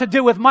want to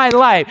do with my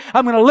life.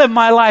 I'm going to live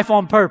my life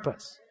on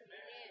purpose.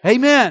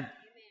 Amen.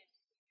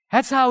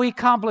 That's how he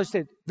accomplished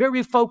it.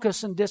 Very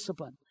focused and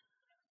disciplined.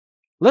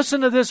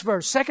 Listen to this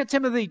verse, 2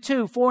 Timothy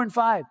 2, 4 and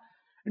 5.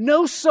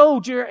 No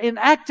soldier in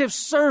active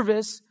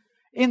service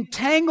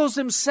entangles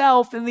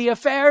himself in the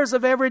affairs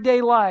of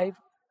everyday life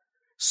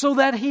so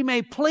that he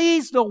may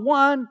please the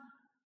one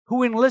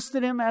who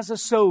enlisted him as a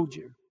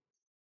soldier.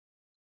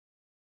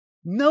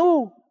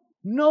 No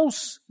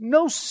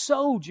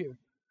soldier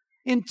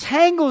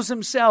entangles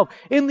himself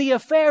in the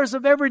affairs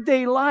of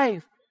everyday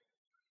life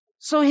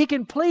so he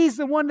can please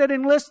the one that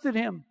enlisted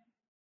him.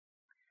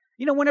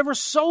 Whenever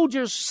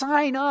soldiers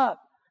sign up,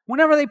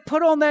 whenever they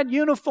put on that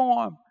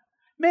uniform,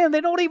 man, they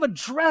don't even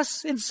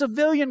dress in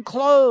civilian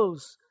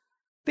clothes.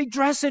 They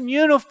dress in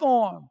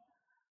uniform.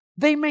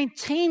 They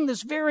maintain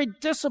this very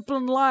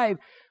disciplined life.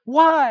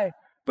 Why?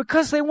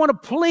 Because they want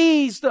to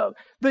please the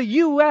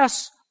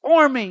U.S.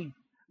 Army.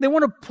 They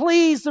want to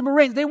please the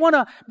Marines. They want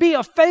to be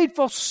a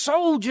faithful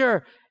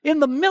soldier in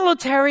the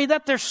military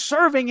that they're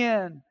serving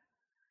in.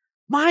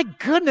 My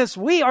goodness,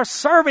 we are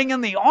serving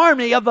in the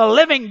army of the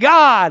living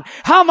God.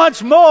 How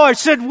much more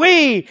should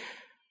we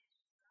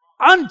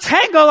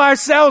untangle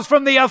ourselves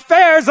from the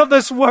affairs of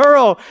this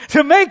world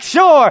to make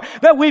sure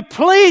that we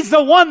please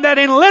the one that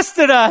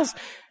enlisted us?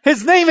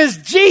 His name is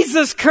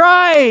Jesus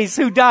Christ,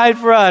 who died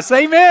for us.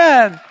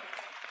 Amen.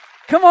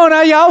 Come on,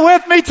 are y'all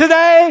with me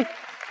today?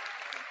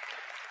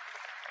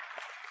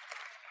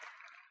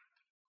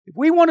 If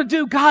we want to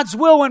do God's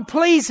will and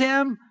please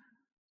Him,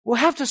 we'll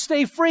have to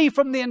stay free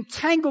from the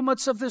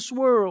entanglements of this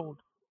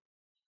world.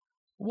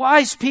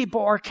 Wise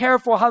people are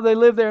careful how they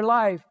live their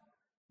life,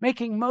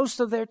 making most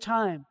of their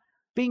time,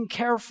 being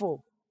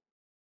careful.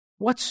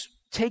 What's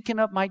taking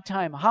up my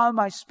time? How am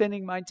I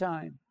spending my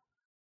time?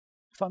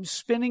 If I'm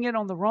spending it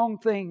on the wrong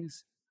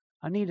things,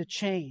 I need a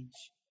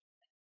change.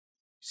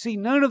 See,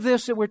 none of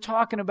this that we're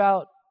talking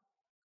about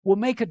will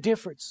make a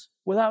difference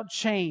without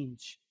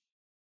change.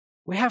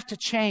 We have to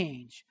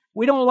change.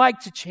 We don't like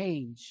to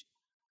change.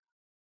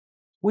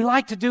 We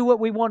like to do what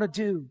we want to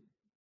do.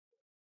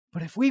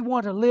 But if we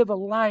want to live a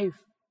life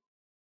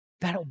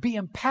that'll be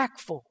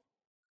impactful,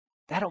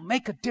 that'll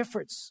make a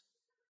difference,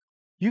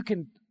 you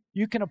can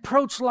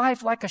approach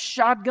life like a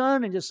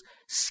shotgun and just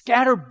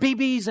scatter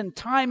BBs and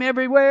time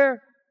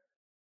everywhere.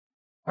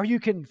 Or you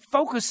can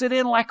focus it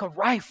in like a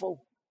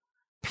rifle,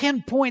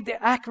 pinpoint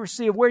the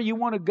accuracy of where you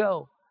want to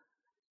go.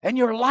 And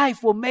your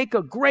life will make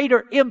a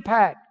greater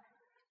impact.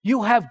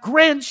 You'll have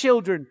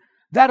grandchildren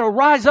that'll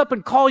rise up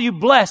and call you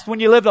blessed when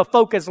you live a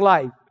focused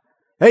life.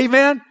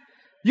 Amen?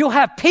 You'll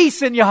have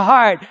peace in your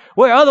heart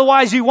where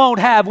otherwise you won't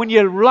have when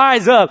you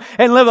rise up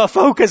and live a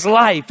focused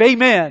life.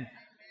 Amen.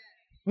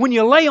 When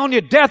you lay on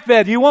your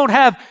deathbed, you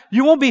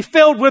won't be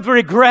filled with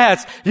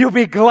regrets. You'll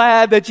be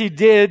glad that you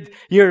did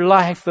your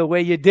life the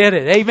way you did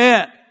it.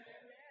 Amen.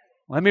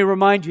 Let me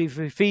remind you of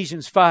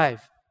Ephesians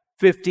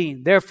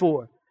 5:15.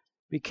 Therefore,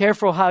 be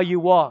careful how you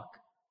walk,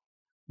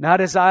 not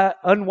as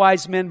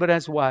unwise men, but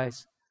as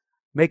wise,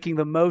 making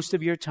the most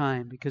of your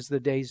time because the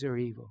days are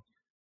evil.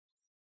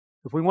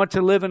 If we want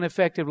to live an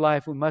effective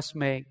life, we must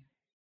make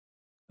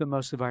the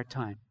most of our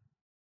time.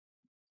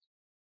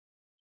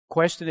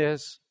 Question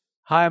is,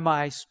 how am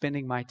I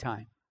spending my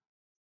time?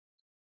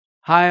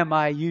 How am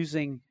I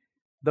using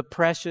the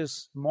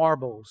precious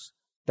marbles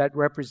that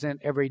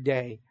represent every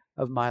day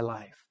of my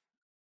life?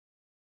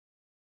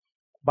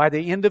 By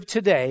the end of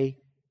today,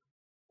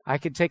 I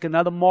can take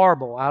another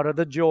marble out of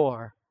the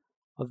jar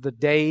of the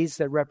days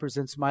that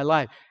represents my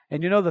life.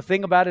 And the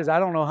thing about it is I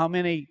don't know how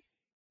many,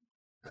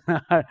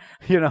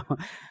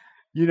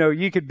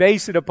 you could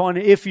base it upon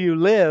if you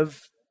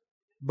live,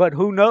 but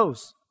who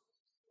knows?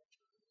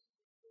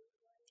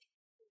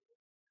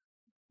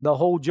 The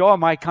whole jar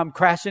might come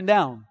crashing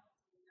down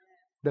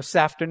this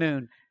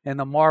afternoon and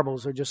the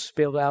marbles are just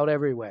spilled out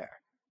everywhere.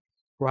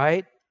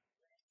 Right?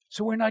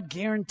 So we're not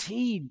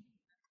guaranteed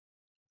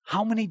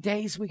how many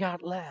days we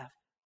got left.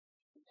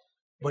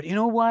 But you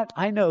know what?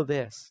 I know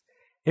this.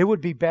 It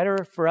would be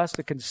better for us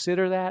to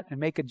consider that and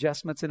make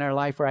adjustments in our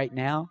life right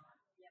now.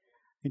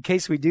 In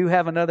case we do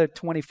have another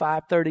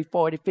 25, 30,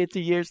 40,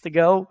 50 years to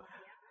go.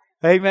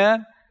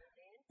 Amen?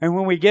 And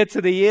when we get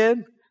to the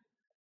end,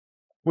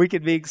 we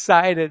can be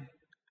excited.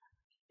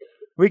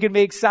 We can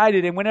be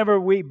excited. And whenever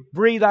we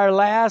breathe our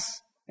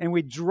last and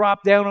we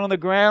drop down on the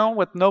ground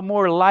with no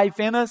more life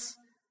in us,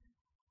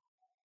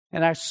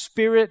 and our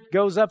spirit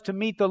goes up to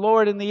meet the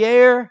Lord in the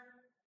air,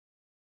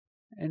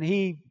 and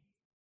he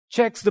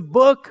checks the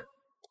book.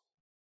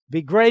 It'd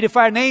be great if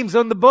our name's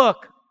on the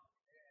book.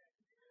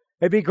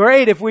 It'd be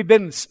great if we've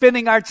been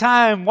spending our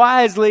time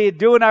wisely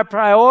doing our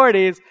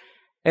priorities,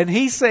 and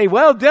he say,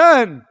 well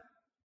done.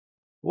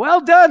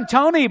 Well done,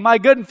 Tony, my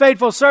good and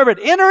faithful servant.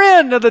 Enter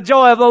into the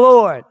joy of the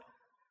Lord.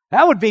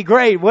 That would be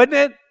great, wouldn't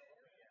it?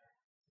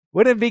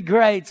 Wouldn't it be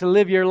great to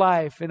live your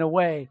life in a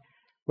way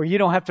where you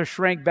don't have to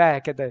shrink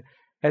back at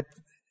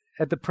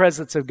the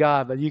presence of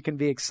God, but you can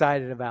be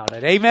excited about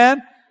it?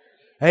 Amen?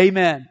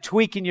 Amen.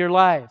 Tweaking your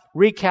life,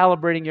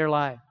 recalibrating your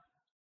life.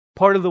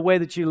 Part of the way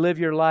that you live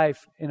your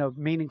life in a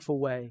meaningful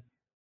way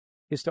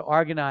is to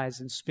organize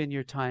and spend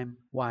your time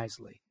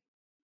wisely.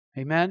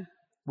 Amen?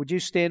 Would you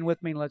stand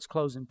with me and let's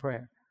close in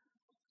prayer?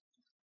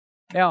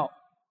 Now,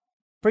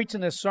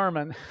 preaching this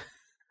sermon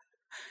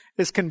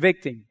is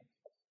convicting.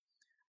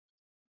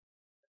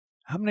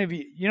 How many of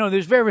you,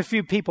 there's very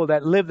few people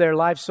that live their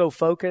life so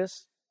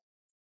focused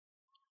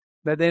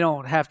that they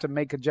don't have to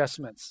make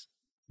adjustments.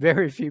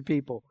 Very few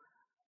people.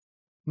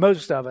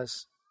 Most of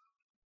us,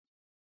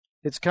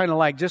 it's kind of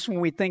like just when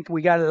we think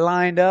we got it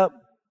lined up,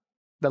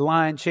 the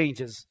line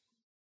changes.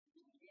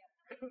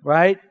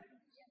 Right?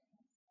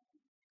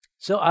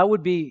 So I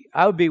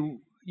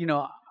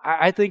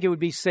think it would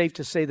be safe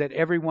to say that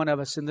every one of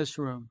us in this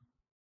room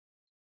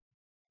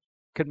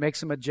could make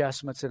some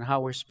adjustments in how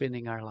we're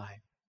spending our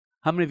life.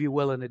 How many of you are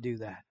willing to do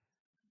that?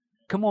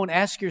 Come on,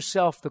 ask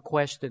yourself the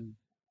question.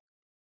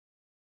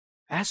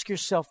 Ask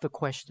yourself the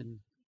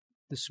question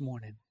this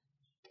morning.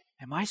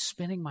 Am I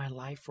spending my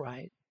life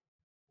right?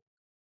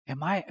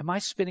 Am I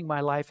spending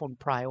my life on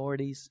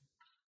priorities?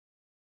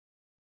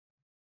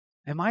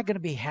 Am I going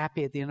to be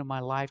happy at the end of my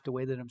life the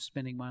way that I'm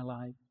spending my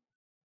life?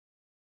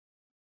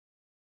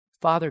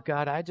 Father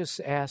God, I just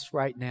ask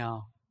right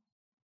now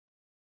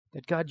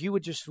that, God, you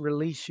would just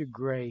release your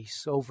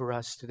grace over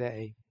us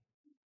today.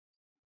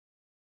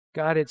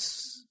 God,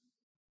 it's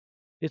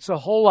a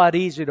whole lot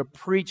easier to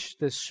preach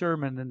this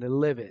sermon than to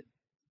live it.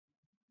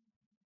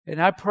 And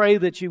I pray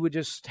that you would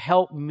just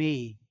help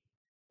me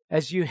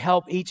as you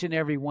help each and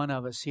every one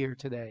of us here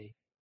today.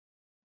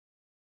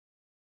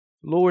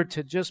 Lord,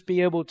 to just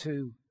be able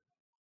to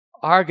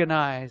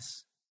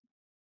organize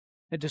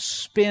and to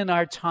spend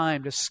our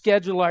time, to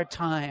schedule our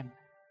time,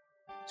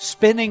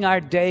 spending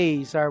our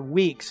days, our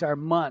weeks, our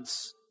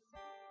months,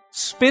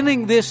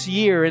 spending this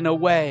year in a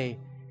way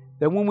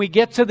that when we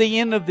get to the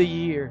end of the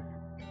year,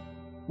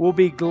 we'll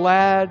be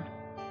glad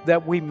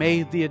that we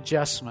made the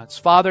adjustments.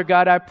 Father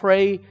God, I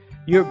pray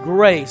your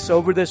grace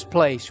over this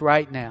place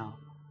right now.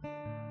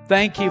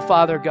 Thank you,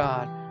 Father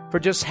God, for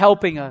just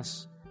helping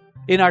us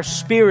in our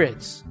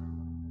spirits,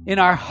 in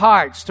our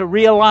hearts to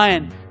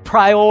realign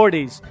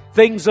priorities,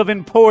 things of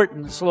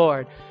importance,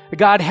 Lord.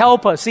 God,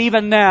 help us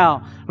even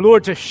now,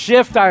 Lord, to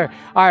shift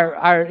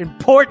our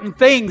important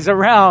things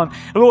around,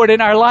 Lord, in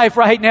our life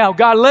right now.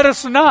 God, let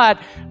us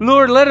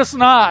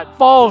not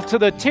fall to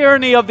the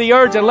tyranny of the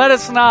urge, and let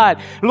us not,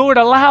 Lord,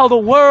 allow the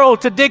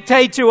world to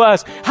dictate to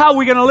us how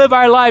we're going to live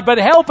our life. But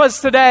help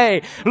us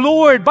today,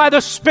 Lord, by the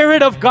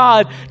Spirit of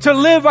God, to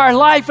live our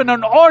life in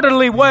an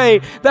orderly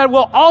way that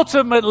will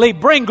ultimately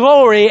bring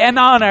glory and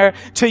honor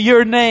to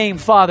your name,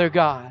 Father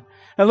God.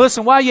 And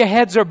listen, while your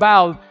heads are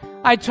bowed,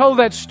 I told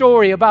that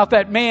story about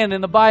that man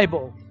in the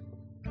Bible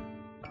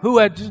who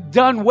had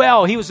done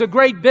well. He was a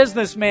great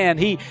businessman.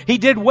 He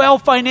did well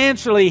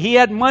financially. He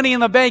had money in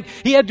the bank.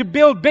 He had to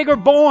build bigger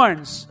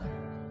barns.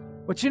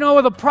 But you know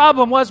what the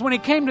problem was? When he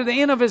came to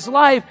the end of his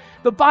life,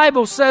 the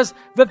Bible says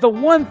that the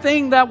one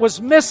thing that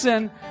was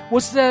missing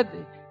was that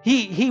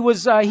he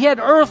had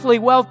earthly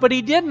wealth, but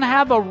he didn't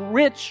have a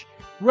rich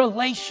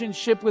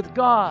relationship with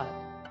God.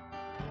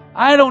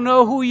 I don't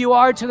know who you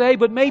are today,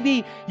 but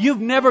maybe you've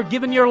never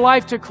given your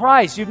life to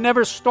Christ. You've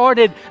never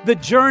started the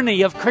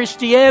journey of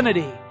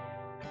Christianity.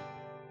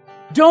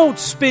 Don't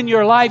spend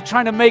your life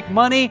trying to make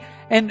money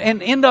and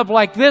end up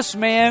like this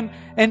man.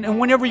 And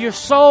whenever your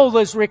soul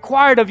is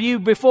required of you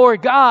before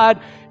God,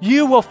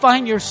 you will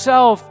find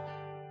yourself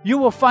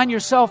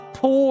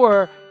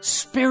poor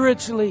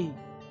spiritually.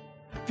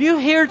 If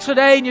you're here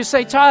today and you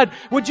say, Todd,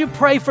 would you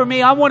pray for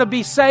me? I want to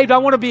be saved. I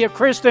want to be a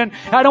Christian.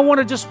 I don't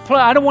want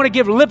to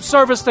give lip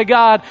service to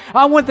God.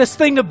 I want this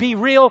thing to be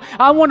real.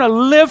 I want to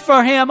live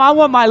for Him. I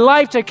want my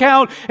life to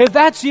count. If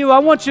that's you, I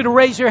want you to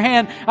raise your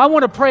hand. I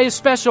want to pray a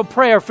special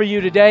prayer for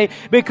you today,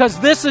 because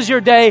this is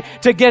your day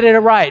to get it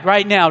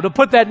right now, to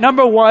put that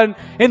number one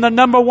in the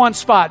number one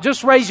spot.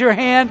 Just raise your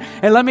hand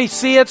and let me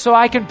see it so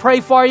I can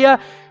pray for you.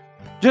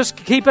 Just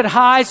keep it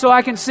high so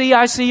I can see.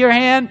 I see your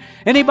hand.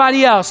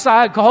 Anybody else?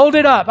 Hold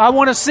it up. I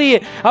want to see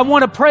it. I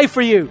want to pray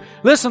for you.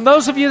 Listen,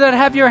 those of you that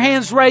have your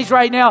hands raised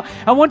right now,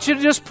 I want you to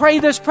just pray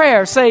this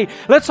prayer. Say,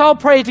 let's all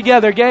pray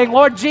together, gang.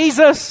 Lord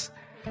Jesus,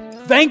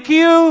 thank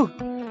you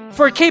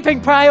for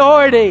keeping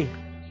priority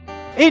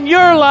in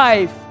your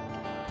life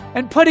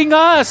and putting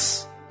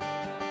us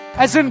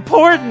as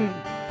important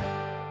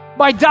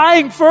by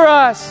dying for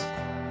us,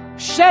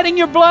 shedding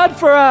your blood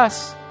for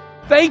us.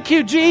 Thank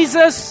you,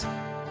 Jesus,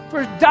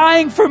 for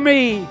dying for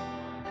me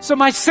so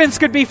my sins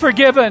could be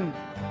forgiven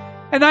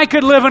and I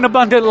could live an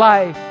abundant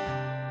life.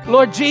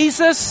 Lord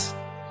Jesus,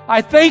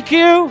 I thank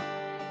you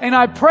and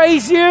I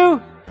praise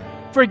you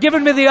for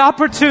giving me the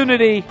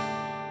opportunity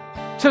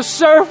to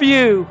serve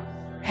you.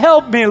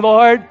 Help me,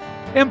 Lord.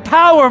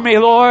 Empower me,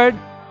 Lord,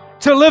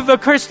 to live the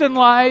Christian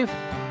life.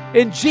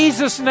 In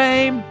Jesus'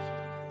 name,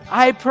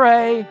 I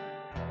pray.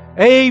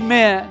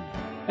 Amen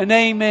and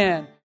amen.